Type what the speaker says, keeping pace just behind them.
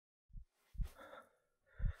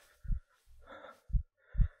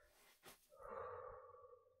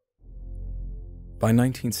By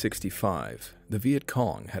 1965, the Viet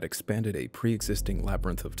Cong had expanded a pre-existing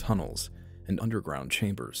labyrinth of tunnels and underground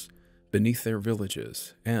chambers beneath their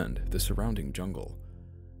villages and the surrounding jungle.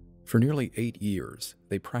 For nearly 8 years,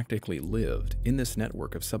 they practically lived in this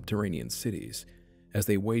network of subterranean cities as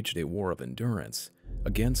they waged a war of endurance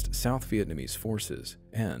against South Vietnamese forces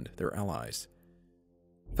and their allies.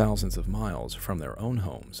 Thousands of miles from their own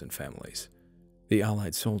homes and families, the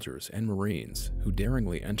Allied soldiers and Marines who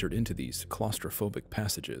daringly entered into these claustrophobic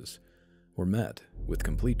passages were met with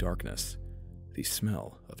complete darkness, the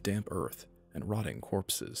smell of damp earth and rotting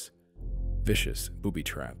corpses, vicious booby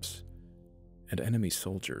traps, and enemy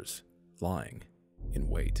soldiers lying in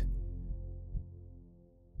wait.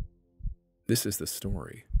 This is the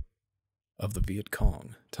story of the Viet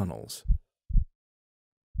Cong tunnels.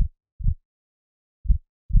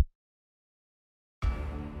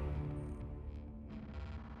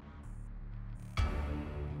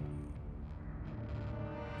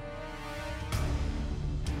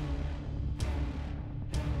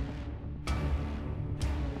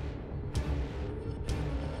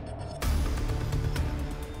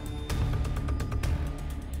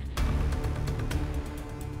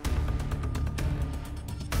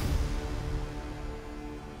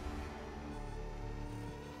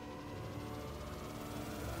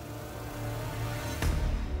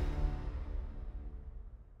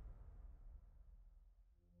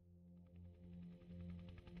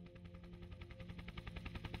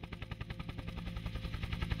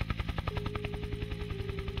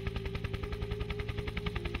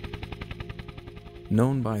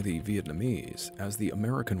 Known by the Vietnamese as the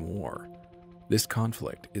American War, this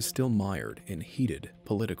conflict is still mired in heated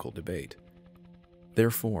political debate.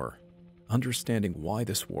 Therefore, understanding why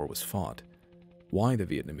this war was fought, why the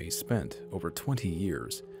Vietnamese spent over 20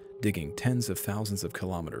 years digging tens of thousands of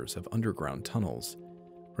kilometers of underground tunnels,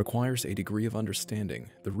 requires a degree of understanding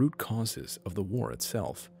the root causes of the war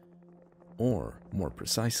itself, or, more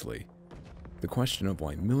precisely, the question of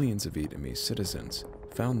why millions of Vietnamese citizens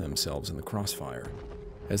found themselves in the crossfire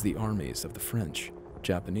as the armies of the French,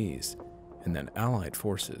 Japanese, and then Allied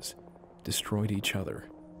forces destroyed each other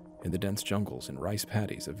in the dense jungles and rice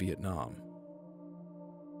paddies of Vietnam.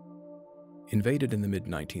 Invaded in the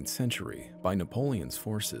mid-19th century by Napoleon's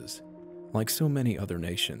forces, like so many other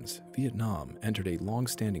nations, Vietnam entered a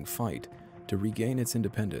long-standing fight to regain its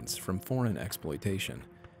independence from foreign exploitation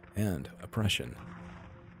and oppression.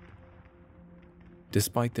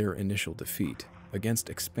 Despite their initial defeat against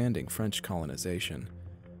expanding French colonization,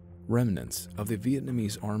 remnants of the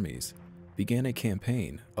Vietnamese armies began a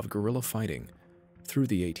campaign of guerrilla fighting through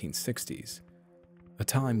the 1860s, a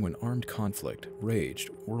time when armed conflict raged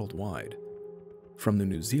worldwide, from the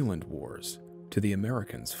New Zealand Wars to the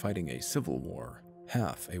Americans fighting a civil war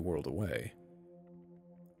half a world away.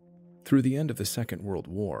 Through the end of the Second World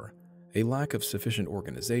War, a lack of sufficient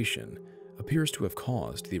organization appears to have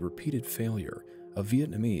caused the repeated failure of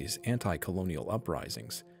Vietnamese anti-colonial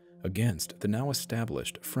uprisings against the now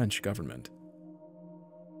established French government.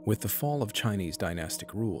 With the fall of Chinese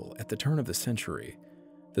dynastic rule at the turn of the century,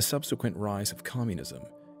 the subsequent rise of communism,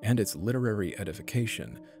 and its literary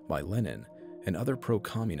edification by Lenin and other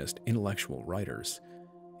pro-communist intellectual writers,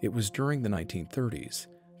 it was during the 1930s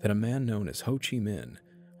that a man known as Ho Chi Minh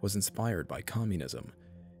was inspired by communism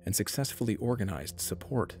and successfully organized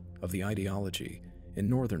support of the ideology in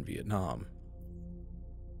northern Vietnam.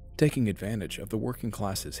 Taking advantage of the working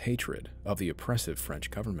class's hatred of the oppressive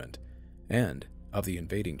French government and of the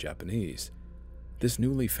invading Japanese, this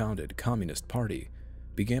newly founded Communist Party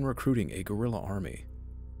began recruiting a guerrilla army.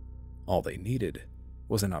 All they needed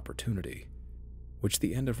was an opportunity, which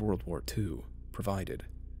the end of World War II provided.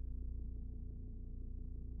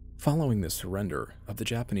 Following the surrender of the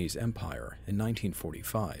Japanese Empire in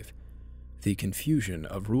 1945, the confusion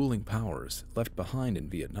of ruling powers left behind in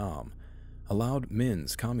Vietnam allowed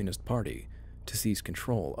Minh's Communist Party to seize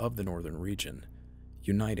control of the northern region,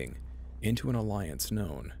 uniting into an alliance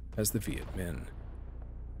known as the Viet Minh.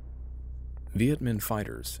 Viet Minh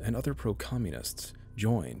fighters and other pro-communists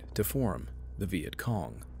joined to form the Viet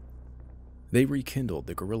Cong. They rekindled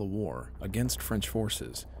the guerrilla war against French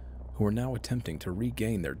forces, who were now attempting to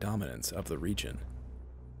regain their dominance of the region.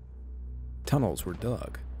 Tunnels were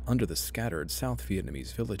dug under the scattered South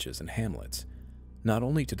Vietnamese villages and hamlets, not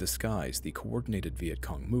only to disguise the coordinated Viet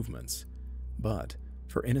Cong movements, but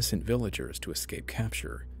for innocent villagers to escape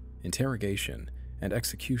capture, interrogation, and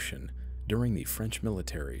execution during the French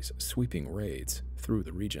military's sweeping raids through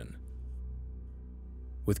the region.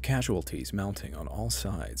 With casualties mounting on all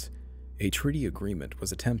sides, a treaty agreement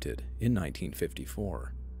was attempted in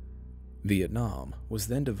 1954. Vietnam was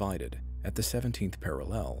then divided at the 17th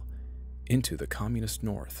parallel into the communist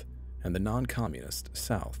north and the non-communist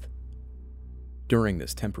south. During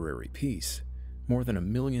this temporary peace, more than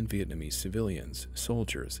 1 million Vietnamese civilians,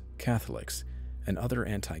 soldiers, Catholics, and other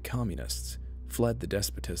anti-communists fled the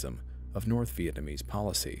despotism of North Vietnamese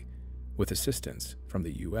policy with assistance from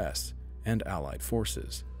the US and Allied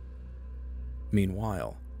forces.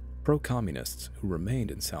 Meanwhile, pro-communists who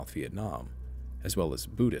remained in South Vietnam, as well as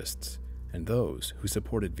Buddhists and those who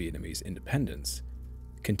supported Vietnamese independence,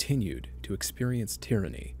 continued to experience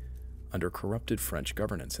tyranny under corrupted French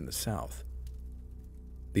governance in the South.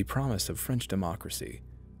 The promise of French democracy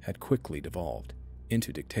had quickly devolved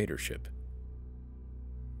into dictatorship.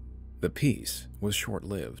 The peace was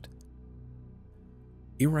short-lived.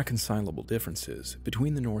 Irreconcilable differences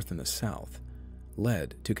between the North and the South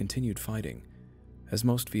led to continued fighting, as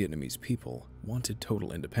most Vietnamese people wanted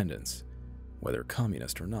total independence, whether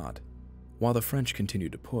communist or not, while the French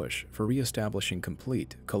continued to push for re-establishing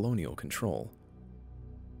complete colonial control.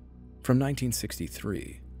 From 1963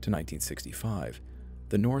 to 1965,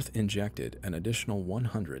 the North injected an additional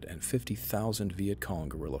 150,000 Viet Cong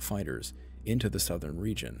guerrilla fighters into the southern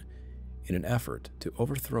region in an effort to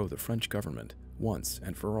overthrow the French government once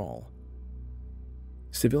and for all.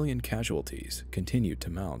 Civilian casualties continued to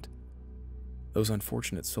mount. Those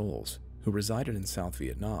unfortunate souls who resided in South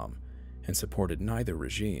Vietnam and supported neither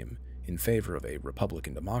regime in favor of a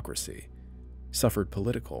republican democracy suffered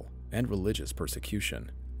political and religious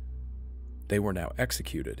persecution. They were now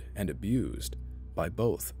executed and abused by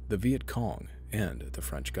both the Viet Cong and the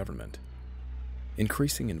French government.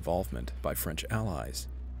 Increasing involvement by French allies,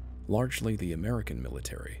 largely the American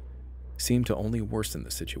military, seemed to only worsen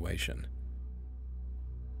the situation.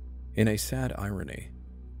 In a sad irony,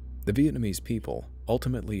 the Vietnamese people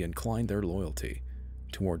ultimately inclined their loyalty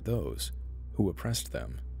toward those who oppressed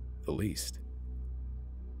them the least.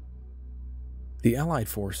 The Allied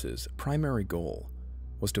forces' primary goal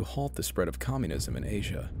was to halt the spread of communism in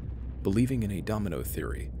Asia, believing in a domino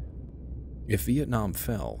theory. If Vietnam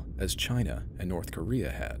fell, as China and North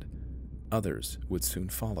Korea had, others would soon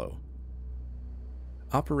follow.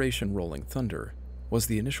 Operation Rolling Thunder was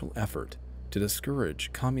the initial effort to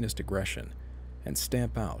discourage communist aggression and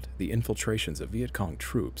stamp out the infiltrations of Viet Cong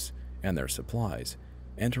troops and their supplies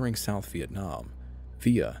entering South Vietnam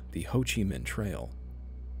via the Ho Chi Minh Trail.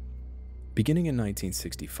 Beginning in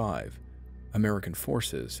 1965, American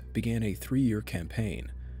forces began a 3-year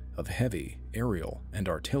campaign of heavy aerial and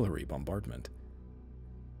artillery bombardment.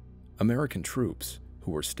 American troops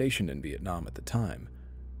who were stationed in Vietnam at the time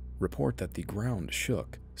report that the ground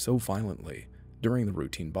shook so violently during the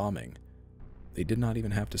routine bombing, they did not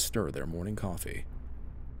even have to stir their morning coffee.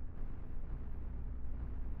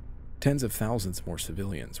 Tens of thousands more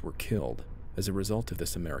civilians were killed as a result of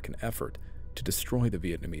this American effort to destroy the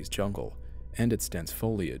Vietnamese jungle and its dense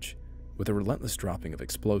foliage with a relentless dropping of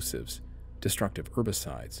explosives, destructive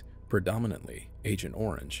herbicides, predominantly Agent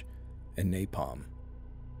Orange, and napalm.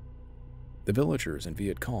 The villagers in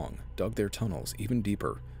Viet Cong dug their tunnels even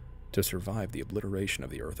deeper to survive the obliteration of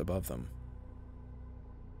the earth above them.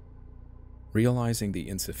 Realizing the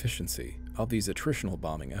insufficiency of these attritional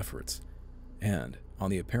bombing efforts, and on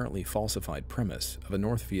the apparently falsified premise of a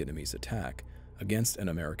North Vietnamese attack against an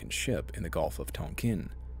American ship in the Gulf of Tonkin,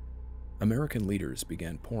 American leaders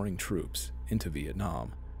began pouring troops into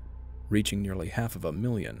Vietnam, reaching nearly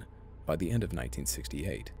 500,000 by the end of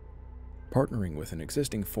 1968, partnering with an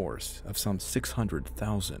existing force of some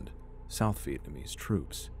 600,000 South Vietnamese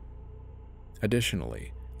troops.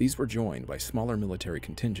 Additionally, these were joined by smaller military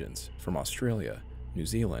contingents from Australia, New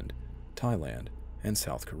Zealand, Thailand, and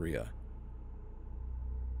South Korea.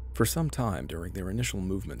 For some time during their initial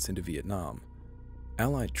movements into Vietnam,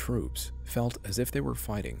 Allied troops felt as if they were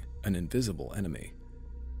fighting an invisible enemy,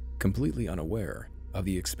 completely unaware of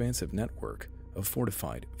the expansive network of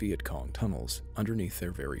fortified Viet Cong tunnels underneath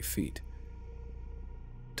their very feet.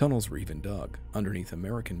 Tunnels were even dug underneath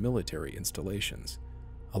American military installations,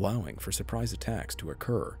 allowing for surprise attacks to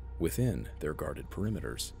occur within their guarded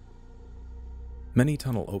perimeters. Many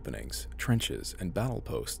tunnel openings, trenches, and battle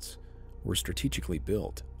posts were strategically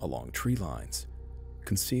built along tree lines,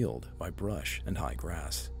 concealed by brush and high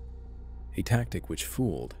grass, a tactic which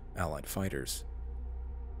fooled Allied fighters.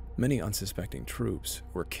 Many unsuspecting troops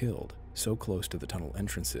were killed so close to the tunnel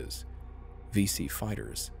entrances, VC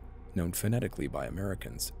fighters, known phonetically by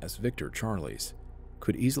Americans as Victor Charlies,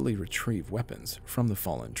 could easily retrieve weapons from the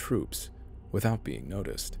fallen troops without being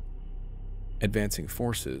noticed. Advancing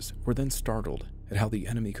forces were then startled at how the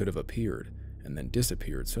enemy could have appeared and then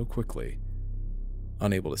disappeared so quickly.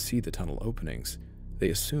 Unable to see the tunnel openings, they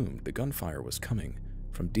assumed the gunfire was coming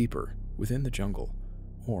from deeper within the jungle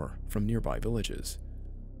or from nearby villages.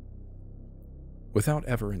 Without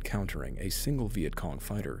ever encountering a single Viet Cong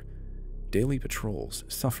fighter, daily patrols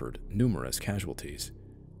suffered numerous casualties,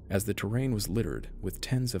 as the terrain was littered with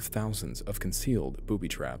tens of thousands of concealed booby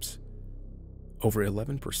traps. Over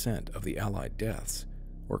 11% of the Allied deaths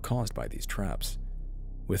were caused by these traps,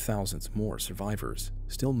 with thousands more survivors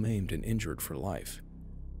still maimed and injured for life.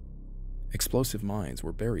 Explosive mines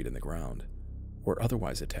were buried in the ground, or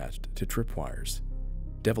otherwise attached to tripwires,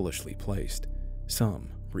 devilishly placed. Some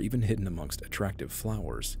were even hidden amongst attractive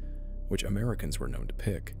flowers, which Americans were known to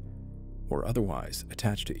pick, or otherwise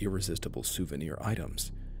attached to irresistible souvenir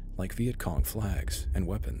items like Viet Cong flags and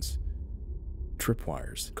weapons.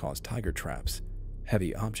 Tripwires caused tiger traps,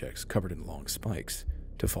 heavy objects covered in long spikes,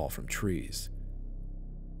 to fall from trees.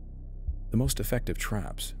 The most effective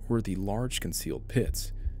traps were the large concealed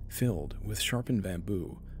pits filled with sharpened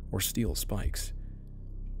bamboo or steel spikes.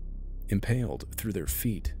 Impaled through their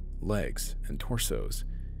feet, legs, and torsos,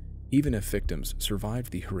 even if victims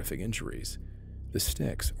survived the horrific injuries, the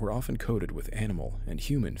sticks were often coated with animal and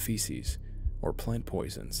human feces or plant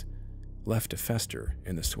poisons, left to fester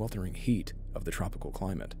in the sweltering heat of the tropical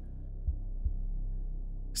climate.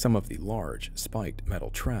 Some of the large, spiked metal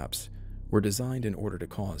traps were designed in order to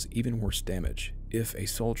cause even worse damage if a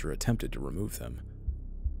soldier attempted to remove them.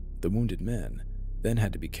 The wounded men then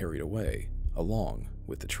had to be carried away along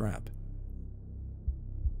with the trap.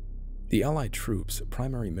 The Allied troops'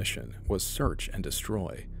 primary mission was search and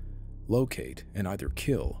destroy, locate and either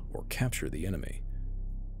kill or capture the enemy.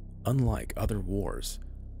 Unlike other wars,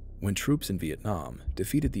 when troops in Vietnam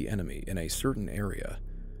defeated the enemy in a certain area,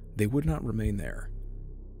 they would not remain there.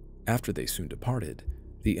 After they soon departed,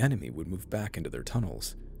 the enemy would move back into their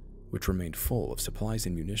tunnels, which remained full of supplies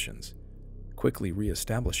and munitions, quickly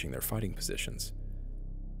re-establishing their fighting positions.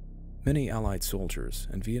 Many Allied soldiers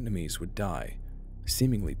and Vietnamese would die,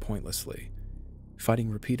 seemingly pointlessly,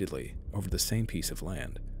 fighting repeatedly over the same piece of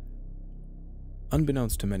land.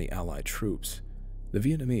 Unbeknownst to many Allied troops, the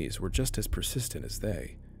Vietnamese were just as persistent as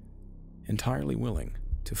they, entirely willing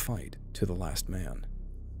to fight to the last man.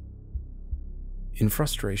 In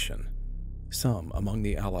frustration, some among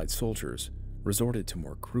the Allied soldiers resorted to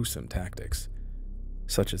more gruesome tactics,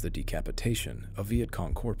 such as the decapitation of Viet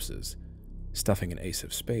Cong corpses, stuffing an ace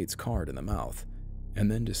of spades card in the mouth,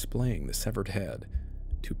 and then displaying the severed head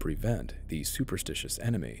to prevent the superstitious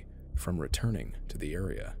enemy from returning to the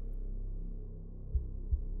area.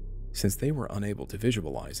 Since they were unable to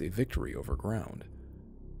visualize a victory over ground,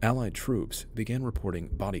 Allied troops began reporting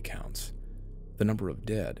body counts, the number of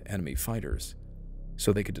dead enemy fighters,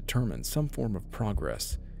 so they could determine some form of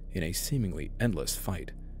progress in a seemingly endless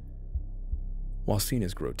fight. While seen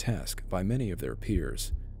as grotesque by many of their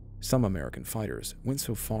peers, some American fighters went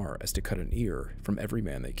so far as to cut an ear from every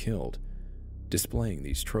man they killed, displaying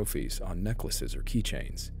these trophies on necklaces or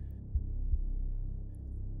keychains.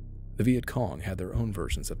 The Viet Cong had their own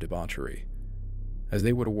versions of debauchery, as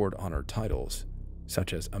they would award honored titles,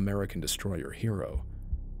 such as American Destroyer Hero,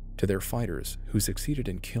 to their fighters who succeeded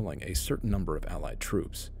in killing a certain number of Allied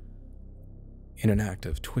troops. In an act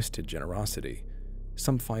of twisted generosity,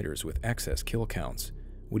 some fighters with excess kill counts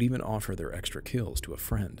would even offer their extra kills to a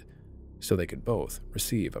friend, so they could both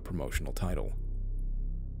receive a promotional title.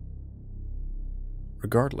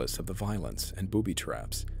 Regardless of the violence and booby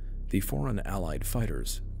traps, the foreign Allied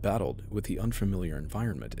fighters battled with the unfamiliar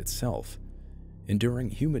environment itself, enduring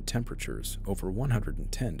humid temperatures over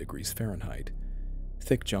 110 degrees Fahrenheit,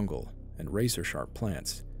 thick jungle and razor-sharp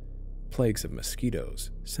plants, plagues of mosquitoes,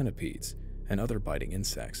 centipedes, and other biting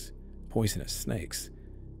insects, poisonous snakes,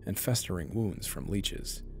 and festering wounds from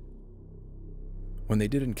leeches. When they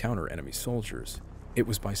did encounter enemy soldiers, it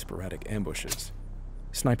was by sporadic ambushes,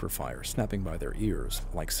 sniper fire snapping by their ears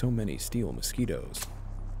like so many steel mosquitoes.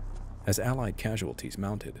 As Allied casualties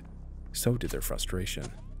mounted, so did their frustration.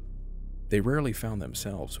 They rarely found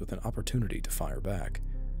themselves with an opportunity to fire back,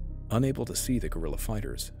 unable to see the guerrilla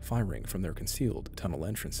fighters firing from their concealed tunnel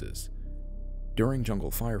entrances. During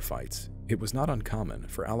jungle firefights, it was not uncommon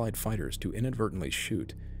for Allied fighters to inadvertently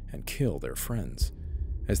shoot and kill their friends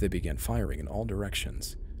as they began firing in all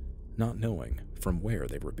directions, not knowing from where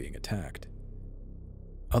they were being attacked.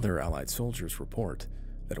 Other Allied soldiers report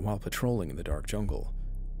that while patrolling in the dark jungle,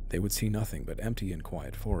 they would see nothing but empty and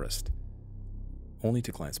quiet forest, only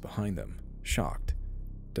to glance behind them, shocked,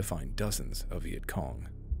 to find dozens of Viet Cong.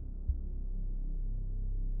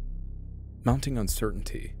 Mounting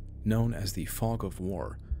uncertainty, known as the fog of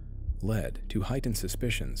war, led to heightened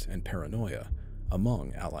suspicions and paranoia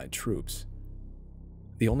among Allied troops.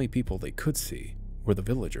 The only people they could see were the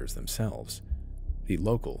villagers themselves, the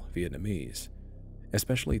local Vietnamese,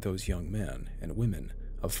 especially those young men and women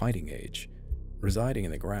of fighting age, residing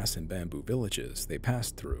in the grass and bamboo villages they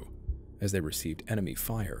passed through, as they received enemy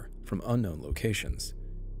fire from unknown locations.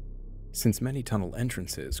 Since many tunnel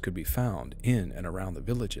entrances could be found in and around the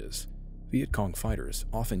villages, Viet Cong fighters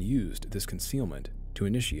often used this concealment to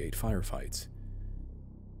initiate firefights.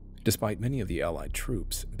 Despite many of the Allied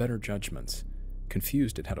troops' better judgments,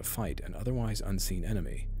 confused at how to fight an otherwise unseen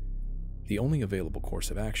enemy, the only available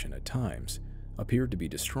course of action at times appeared to be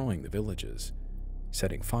destroying the villages,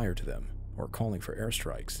 setting fire to them, or calling for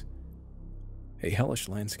airstrikes. A hellish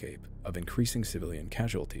landscape of increasing civilian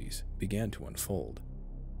casualties began to unfold.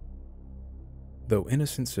 Though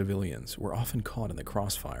innocent civilians were often caught in the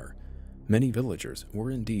crossfire, many villagers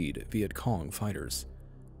were indeed Viet Cong fighters.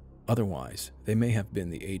 Otherwise, they may have been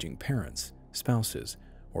the aging parents, spouses,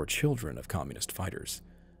 or children of communist fighters,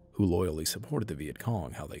 who loyally supported the Viet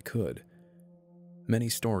Cong how they could. Many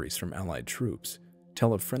stories from Allied troops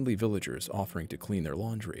tell of friendly villagers offering to clean their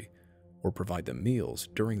laundry or provide them meals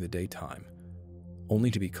during the daytime,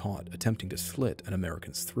 only to be caught attempting to slit an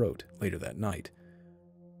American's throat later that night,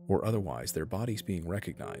 or otherwise their bodies being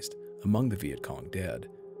recognized among the Viet Cong dead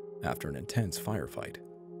after an intense firefight.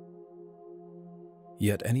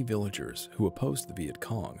 Yet any villagers who opposed the Viet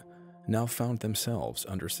Cong now found themselves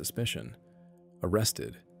under suspicion,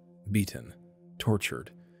 arrested, beaten,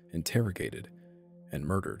 tortured, interrogated, and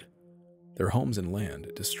murdered, their homes and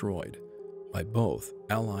land destroyed by both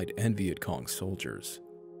Allied and Viet Cong soldiers.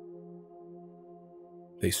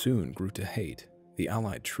 They soon grew to hate the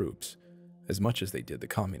Allied troops as much as they did the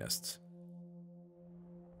communists.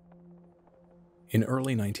 In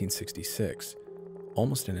early 1966,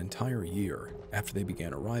 almost an entire year after they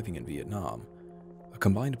began arriving in Vietnam, a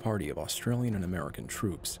combined party of Australian and American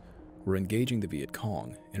troops were engaging the Viet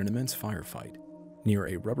Cong in an immense firefight near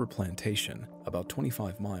a rubber plantation about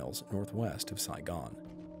 25 miles northwest of Saigon.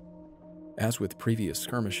 As with previous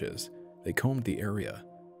skirmishes, they combed the area,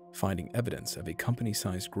 finding evidence of a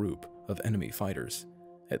company-sized group of enemy fighters,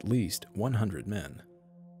 at least 100 men.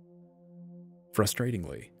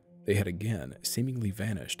 Frustratingly, they had again seemingly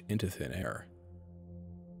vanished into thin air.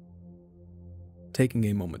 Taking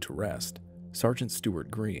a moment to rest, Sergeant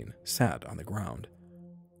Stuart Green sat on the ground.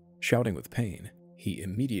 Shouting with pain, he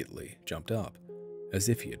immediately jumped up, as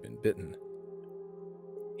if he had been bitten.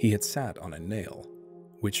 He had sat on a nail,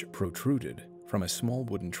 which protruded from a small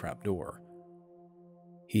wooden trapdoor.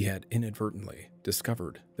 He had inadvertently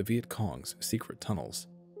discovered the Viet Cong's secret tunnels.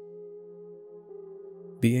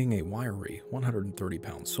 Being a wiry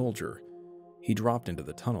 130-pound soldier, he dropped into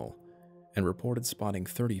the tunnel and reported spotting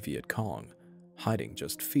 30 Viet Cong hiding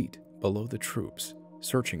just feet below the troops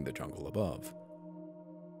searching the jungle above.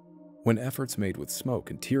 When efforts made with smoke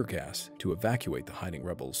and tear gas to evacuate the hiding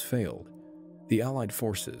rebels failed, the Allied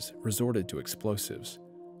forces resorted to explosives.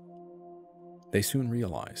 They soon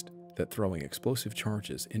realized that throwing explosive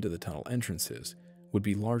charges into the tunnel entrances would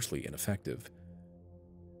be largely ineffective.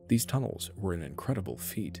 These tunnels were an incredible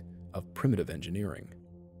feat of primitive engineering.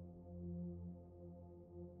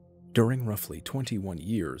 During roughly 21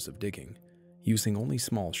 years of digging, using only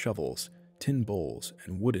small shovels, tin bowls,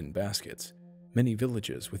 and wooden baskets, many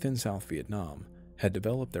villages within South Vietnam had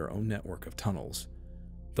developed their own network of tunnels,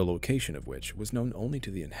 the location of which was known only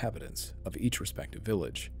to the inhabitants of each respective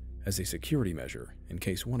village, as a security measure in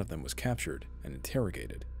case one of them was captured and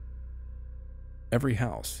interrogated. Every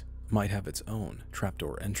house might have its own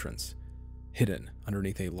trapdoor entrance, hidden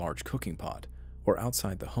underneath a large cooking pot or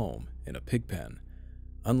outside the home in a pig pen,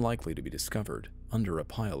 unlikely to be discovered under a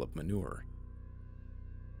pile of manure.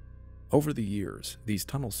 Over the years, these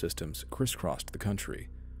tunnel systems crisscrossed the country,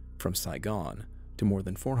 from Saigon to more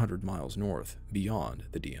than 400 miles north beyond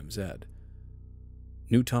the DMZ.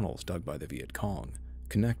 New tunnels dug by the Viet Cong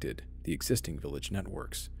connected the existing village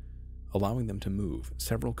networks, allowing them to move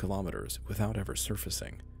several kilometers without ever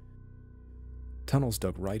surfacing. Tunnels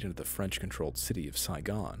dug right into the French-controlled city of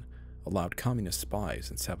Saigon allowed communist spies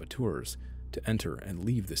and saboteurs to enter and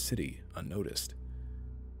leave the city unnoticed.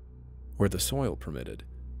 Where the soil permitted,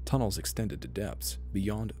 tunnels extended to depths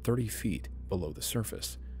beyond 30 feet below the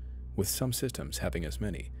surface, with some systems having as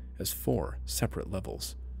many as 4 separate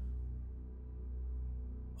levels.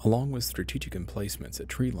 Along with strategic emplacements at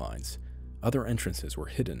tree lines, other entrances were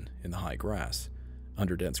hidden in the high grass,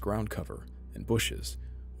 under dense ground cover and bushes,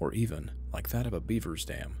 or even, like that of a beaver's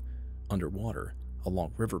dam, underwater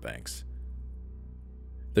along riverbanks.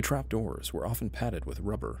 The trapdoors were often padded with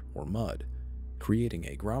rubber or mud, creating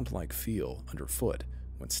a ground-like feel underfoot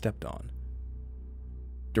when stepped on.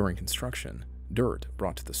 During construction, dirt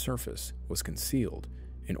brought to the surface was concealed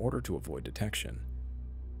in order to avoid detection.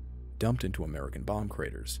 Dumped into American bomb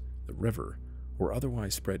craters, the river, or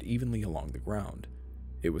otherwise spread evenly along the ground,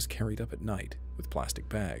 it was carried up at night with plastic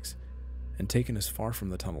bags and taken as far from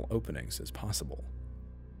the tunnel openings as possible.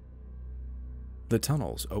 The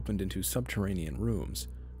tunnels opened into subterranean rooms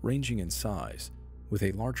ranging in size, with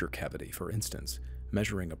a larger cavity, for instance,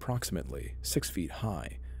 measuring approximately 6 feet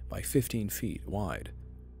high by 15 feet wide.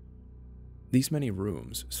 These many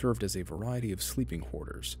rooms served as a variety of sleeping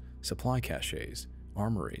quarters, supply caches,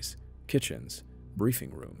 armories, kitchens,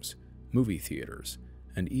 briefing rooms, movie theaters,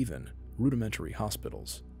 and even rudimentary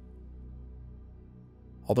hospitals.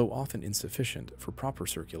 Although often insufficient for proper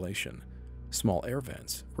circulation, small air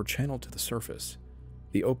vents were channeled to the surface,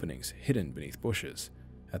 the openings hidden beneath bushes,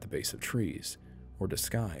 at the base of trees, or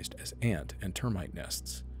disguised as ant and termite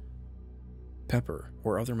nests. Pepper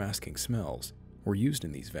or other masking smells were used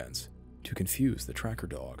in these vents to confuse the tracker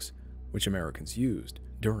dogs, which Americans used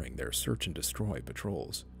during their search and destroy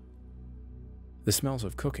patrols. The smells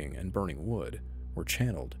of cooking and burning wood were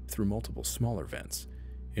channeled through multiple smaller vents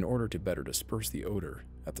in order to better disperse the odor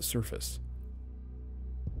at the surface.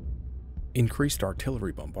 Increased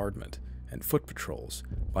artillery bombardment and foot patrols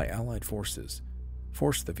by Allied forces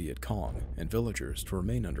forced the Viet Cong and villagers to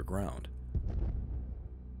remain underground.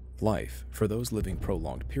 Life for those living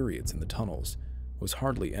prolonged periods in the tunnels was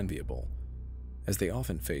hardly enviable, as they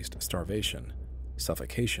often faced starvation,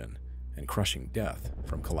 suffocation, and crushing death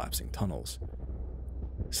from collapsing tunnels.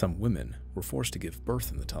 Some women were forced to give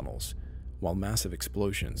birth in the tunnels, while massive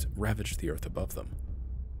explosions ravaged the earth above them.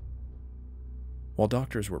 While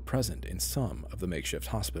doctors were present in some of the makeshift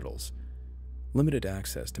hospitals, limited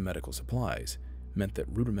access to medical supplies meant that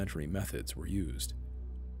rudimentary methods were used.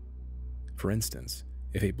 For instance,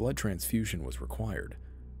 if a blood transfusion was required,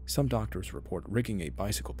 some doctors report rigging a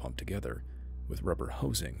bicycle pump together with rubber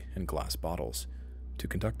hosing and glass bottles to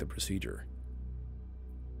conduct the procedure.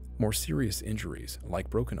 More serious injuries, like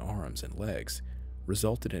broken arms and legs,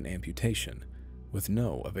 resulted in amputation with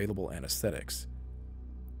no available anesthetics.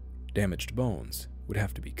 Damaged bones would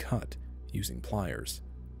have to be cut using pliers.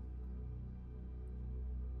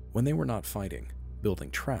 When they were not fighting,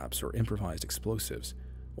 building traps or improvised explosives,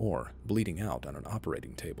 or bleeding out on an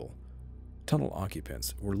operating table, tunnel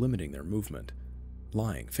occupants were limiting their movement,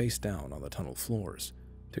 lying face down on the tunnel floors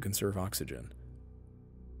to conserve oxygen.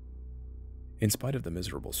 In spite of the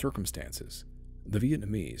miserable circumstances, the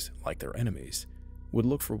Vietnamese, like their enemies, would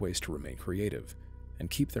look for ways to remain creative and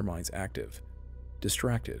keep their minds active,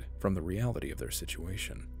 distracted from the reality of their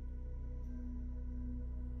situation.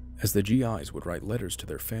 As the GIs would write letters to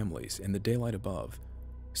their families in the daylight above,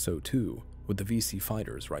 so too would the VC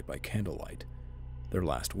fighters write by candlelight, their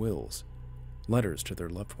last wills, letters to their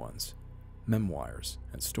loved ones, memoirs,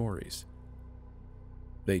 and stories.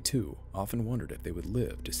 They too often wondered if they would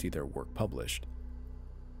live to see their work published.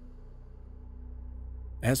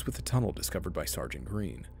 As with the tunnel discovered by Sergeant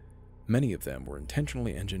Green, many of them were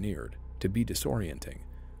intentionally engineered to be disorienting,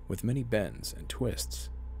 with many bends and twists.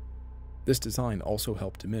 This design also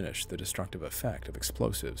helped diminish the destructive effect of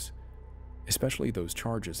explosives, especially those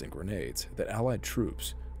charges and grenades that Allied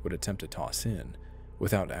troops would attempt to toss in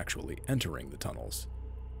without actually entering the tunnels.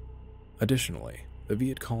 Additionally, the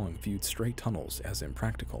Viet Cong viewed straight tunnels as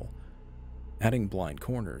impractical. Adding blind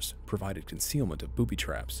corners provided concealment of booby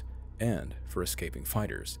traps and for escaping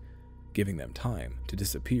fighters, giving them time to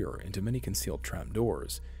disappear into many concealed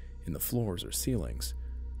trapdoors in the floors or ceilings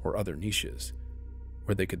or other niches,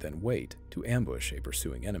 where they could then wait to ambush a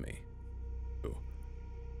pursuing enemy.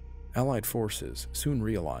 Allied forces soon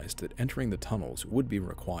realized that entering the tunnels would be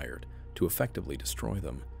required to effectively destroy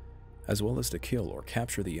them, as well as to kill or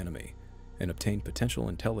capture the enemy and obtain potential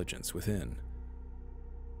intelligence within.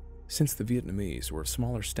 Since the Vietnamese were of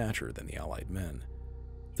smaller stature than the Allied men,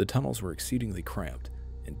 the tunnels were exceedingly cramped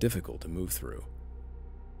and difficult to move through.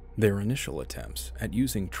 Their initial attempts at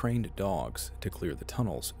using trained dogs to clear the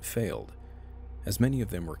tunnels failed, as many of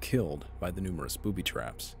them were killed by the numerous booby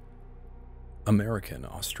traps. American,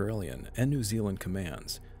 Australian, and New Zealand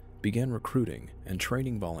commands began recruiting and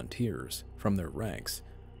training volunteers from their ranks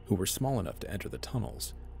who were small enough to enter the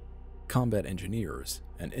tunnels, combat engineers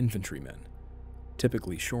and infantrymen,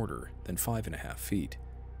 typically shorter than 5.5 feet.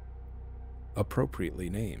 Appropriately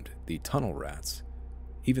named the Tunnel Rats,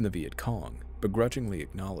 even the Viet Cong begrudgingly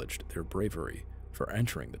acknowledged their bravery for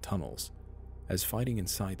entering the tunnels, as fighting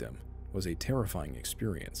inside them was a terrifying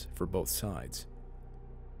experience for both sides.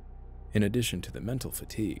 In addition to the mental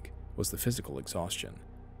fatigue was the physical exhaustion.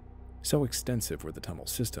 So extensive were the tunnel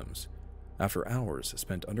systems, after hours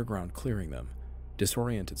spent underground clearing them,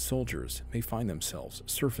 disoriented soldiers may find themselves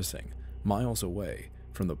surfacing miles away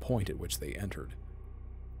from the point at which they entered.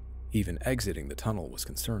 Even exiting the tunnel was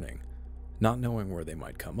concerning. Not knowing where they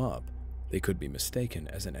might come up, they could be mistaken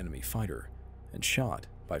as an enemy fighter and shot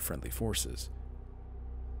by friendly forces.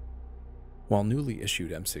 While newly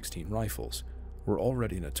issued M16 rifles were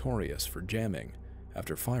already notorious for jamming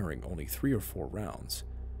after firing only 3 or 4 rounds,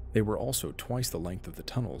 they were also twice the length of the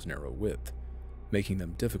tunnel's narrow width, making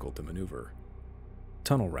them difficult to maneuver.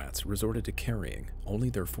 Tunnel rats resorted to carrying only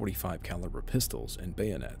their .45 caliber pistols and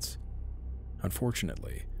bayonets.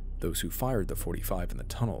 Unfortunately, those who fired the .45 in the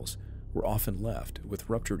tunnels were often left with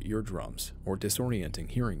ruptured eardrums or disorienting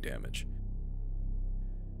hearing damage.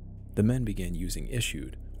 The men began using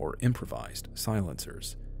issued or improvised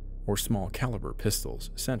silencers, or small caliber pistols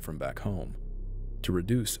sent from back home, to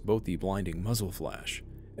reduce both the blinding muzzle flash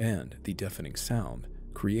and the deafening sound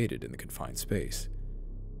created in the confined space.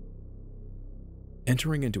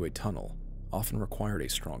 Entering into a tunnel often required a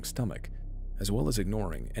strong stomach, as well as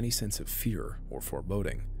ignoring any sense of fear or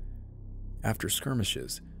foreboding. After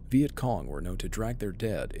skirmishes, Viet Cong were known to drag their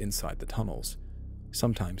dead inside the tunnels,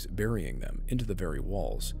 sometimes burying them into the very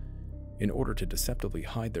walls, in order to deceptively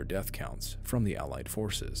hide their death counts from the Allied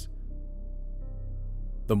forces.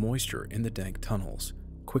 The moisture in the dank tunnels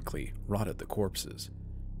quickly rotted the corpses,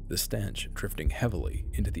 the stench drifting heavily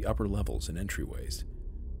into the upper levels and entryways.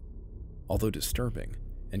 Although disturbing,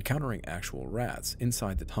 encountering actual rats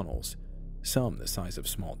inside the tunnels, some the size of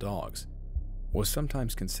small dogs, was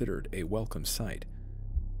sometimes considered a welcome sight.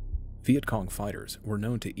 Viet Cong fighters were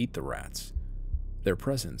known to eat the rats. Their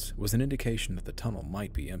presence was an indication that the tunnel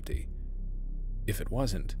might be empty. If it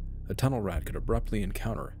wasn't, a tunnel rat could abruptly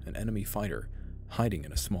encounter an enemy fighter hiding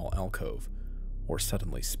in a small alcove, or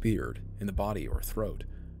suddenly speared in the body or throat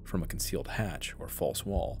from a concealed hatch or false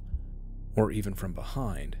wall, or even from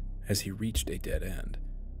behind as he reached a dead end,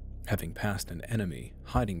 having passed an enemy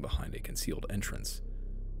hiding behind a concealed entrance.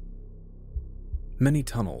 Many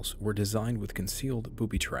tunnels were designed with concealed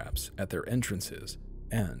booby traps at their entrances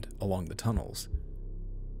and along the tunnels.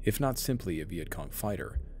 If not simply a Viet Cong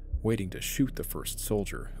fighter waiting to shoot the first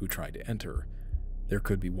soldier who tried to enter, there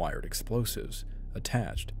could be wired explosives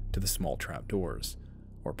attached to the small trap doors,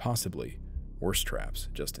 or possibly worse traps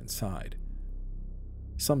just inside.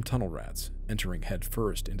 Some tunnel rats, entering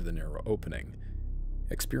headfirst into the narrow opening,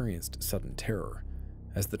 experienced sudden terror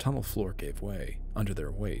as the tunnel floor gave way under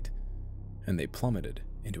their weight, and they plummeted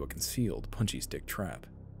into a concealed punchy stick trap.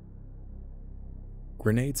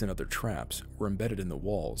 Grenades and other traps were embedded in the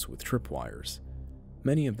walls with tripwires.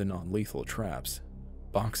 Many of the non-lethal traps,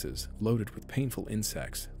 boxes loaded with painful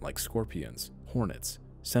insects like scorpions, hornets,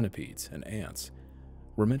 centipedes, and ants,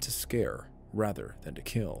 were meant to scare rather than to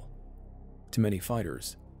kill. To many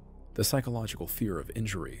fighters, the psychological fear of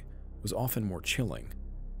injury was often more chilling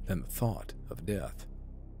than the thought of death.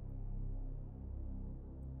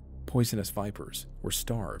 Poisonous vipers were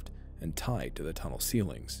starved and tied to the tunnel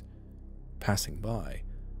ceilings. Passing by,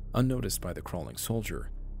 unnoticed by the crawling soldier,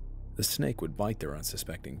 the snake would bite their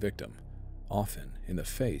unsuspecting victim, often in the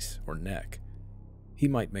face or neck. He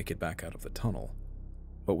might make it back out of the tunnel,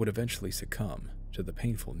 but would eventually succumb to the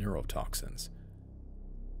painful neurotoxins.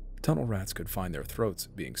 Tunnel rats could find their throats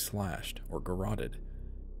being slashed or garroted,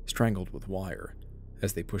 strangled with wire,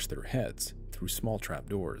 as they pushed their heads through small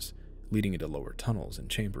trapdoors leading into lower tunnels and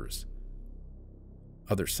chambers.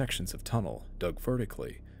 Other sections of tunnel, dug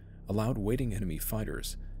vertically, allowed waiting enemy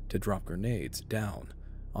fighters to drop grenades down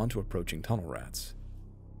onto approaching tunnel rats.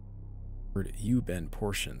 U-bend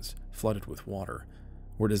portions flooded with water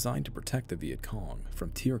were designed to protect the Viet Cong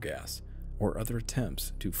from tear gas or other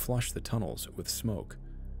attempts to flush the tunnels with smoke.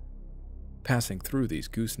 Passing through these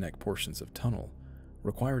gooseneck portions of tunnel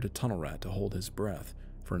required a tunnel rat to hold his breath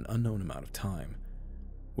for an unknown amount of time,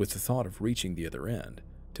 with the thought of reaching the other end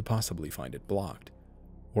to possibly find it blocked,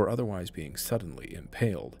 or otherwise being suddenly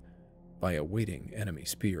impaled by a waiting enemy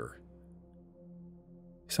spear.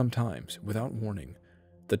 Sometimes, without warning,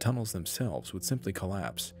 the tunnels themselves would simply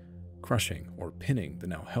collapse, crushing or pinning the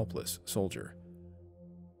now helpless soldier.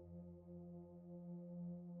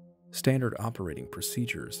 Standard operating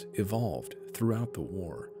procedures evolved throughout the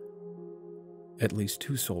war. At least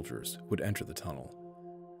 2 soldiers would enter the tunnel,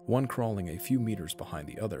 one crawling a few meters behind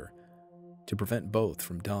the other, to prevent both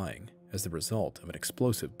from dying as the result of an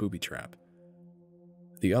explosive booby trap.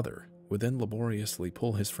 The other would then laboriously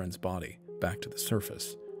pull his friend's body back to the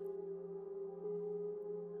surface.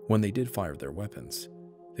 When they did fire their weapons,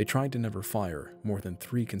 they tried to never fire more than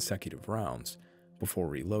 3 consecutive rounds before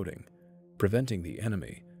reloading, preventing the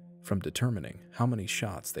enemy from determining how many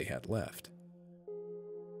shots they had left.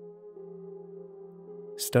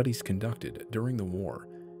 Studies conducted during the war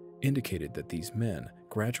indicated that these men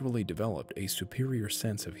gradually developed a superior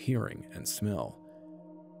sense of hearing and smell.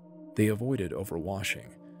 They avoided overwashing,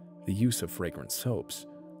 the use of fragrant soaps,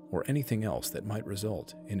 or anything else that might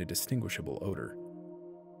result in a distinguishable odor.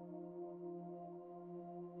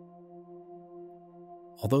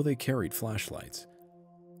 Although they carried flashlights,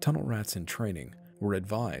 tunnel rats in training were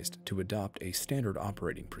advised to adopt a standard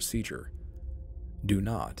operating procedure: do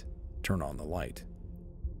not turn on the light.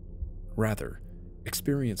 Rather,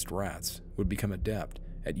 experienced rats would become adept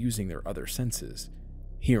at using their other senses,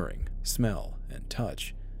 hearing, smell, and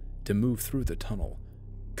touch, to move through the tunnel,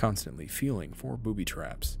 constantly feeling for booby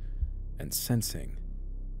traps and sensing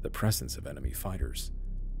the presence of enemy fighters.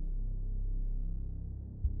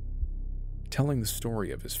 Telling the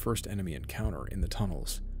story of his first enemy encounter in the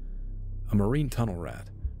tunnels, a marine tunnel rat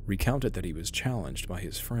recounted that he was challenged by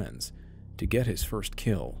his friends to get his first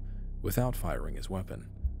kill without firing his weapon.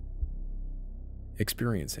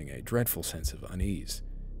 Experiencing a dreadful sense of unease,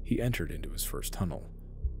 he entered into his first tunnel.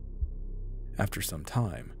 After some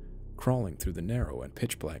time, crawling through the narrow and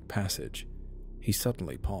pitch-black passage, he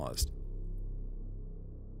suddenly paused.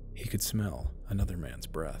 He could smell another man's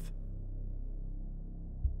breath.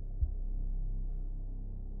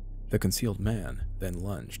 The concealed man then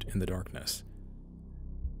lunged in the darkness.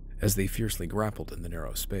 As they fiercely grappled in the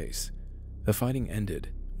narrow space, the fighting ended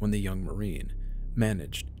when the young Marine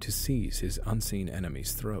managed to seize his unseen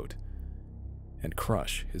enemy's throat and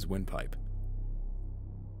crush his windpipe.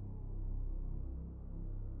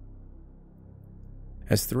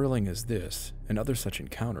 As thrilling as this and other such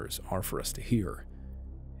encounters are for us to hear,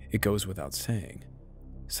 it goes without saying,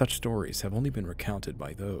 such stories have only been recounted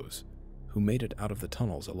by those who made it out of the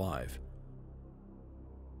tunnels alive.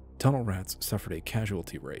 Tunnel rats suffered a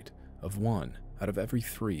casualty rate of 1 out of every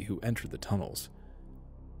 3 who entered the tunnels,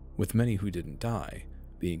 with many who didn't die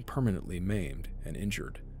being permanently maimed and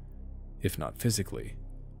injured, if not physically,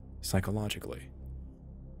 psychologically.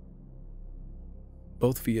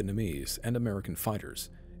 Both Vietnamese and American fighters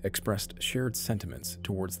expressed shared sentiments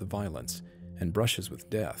towards the violence and brushes with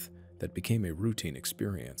death that became a routine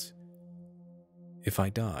experience. If I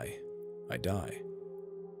die, I die.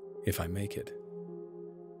 If I make it,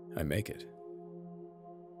 I make it.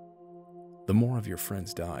 The more of your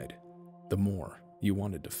friends died, the more you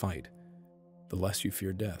wanted to fight, the less you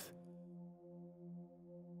feared death.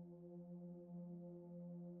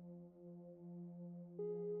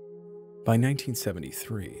 By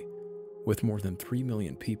 1973, with more than 3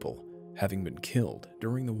 million people having been killed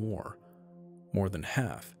during the war, more than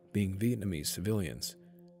half being Vietnamese civilians,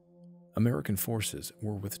 American forces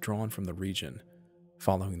were withdrawn from the region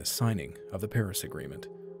following the signing of the Paris Agreement.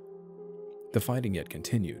 The fighting yet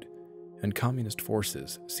continued, and communist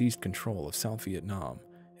forces seized control of South Vietnam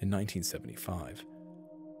in 1975.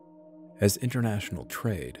 As international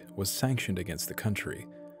trade was sanctioned against the country,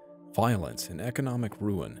 violence and economic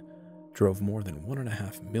ruin drove more than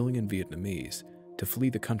 1.5 million Vietnamese to flee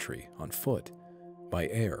the country on foot, by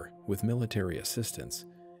air with military assistance,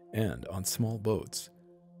 and on small boats,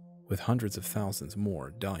 with hundreds of thousands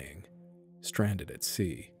more dying, stranded at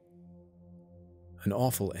sea. An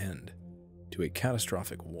awful end to a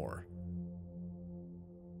catastrophic war.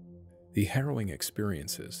 The harrowing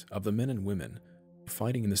experiences of the men and women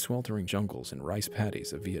fighting in the sweltering jungles and rice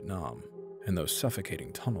paddies of Vietnam, and those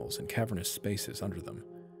suffocating tunnels and cavernous spaces under them,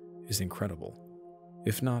 is incredible,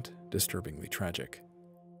 if not disturbingly tragic.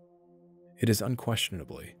 It is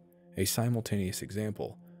unquestionably a simultaneous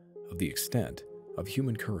example of the extent of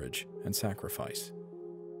human courage and sacrifice.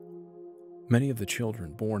 Many of the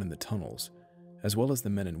children born in the tunnels, as well as the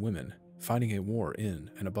men and women fighting a war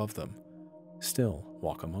in and above them, still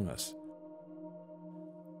walk among us.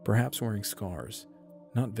 Perhaps wearing scars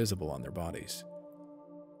not visible on their bodies.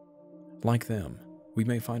 Like them, we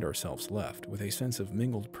may find ourselves left with a sense of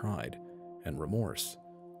mingled pride and remorse,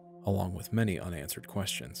 along with many unanswered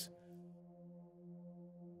questions.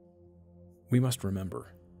 We must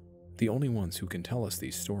remember, the only ones who can tell us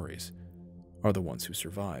these stories are the ones who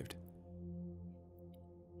survived.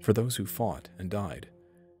 For those who fought and died,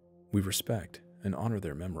 we respect and honor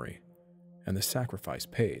their memory and the sacrifice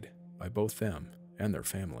paid by both them and their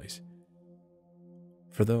families.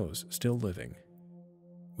 For those still living,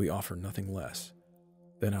 we offer nothing less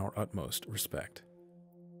than our utmost respect.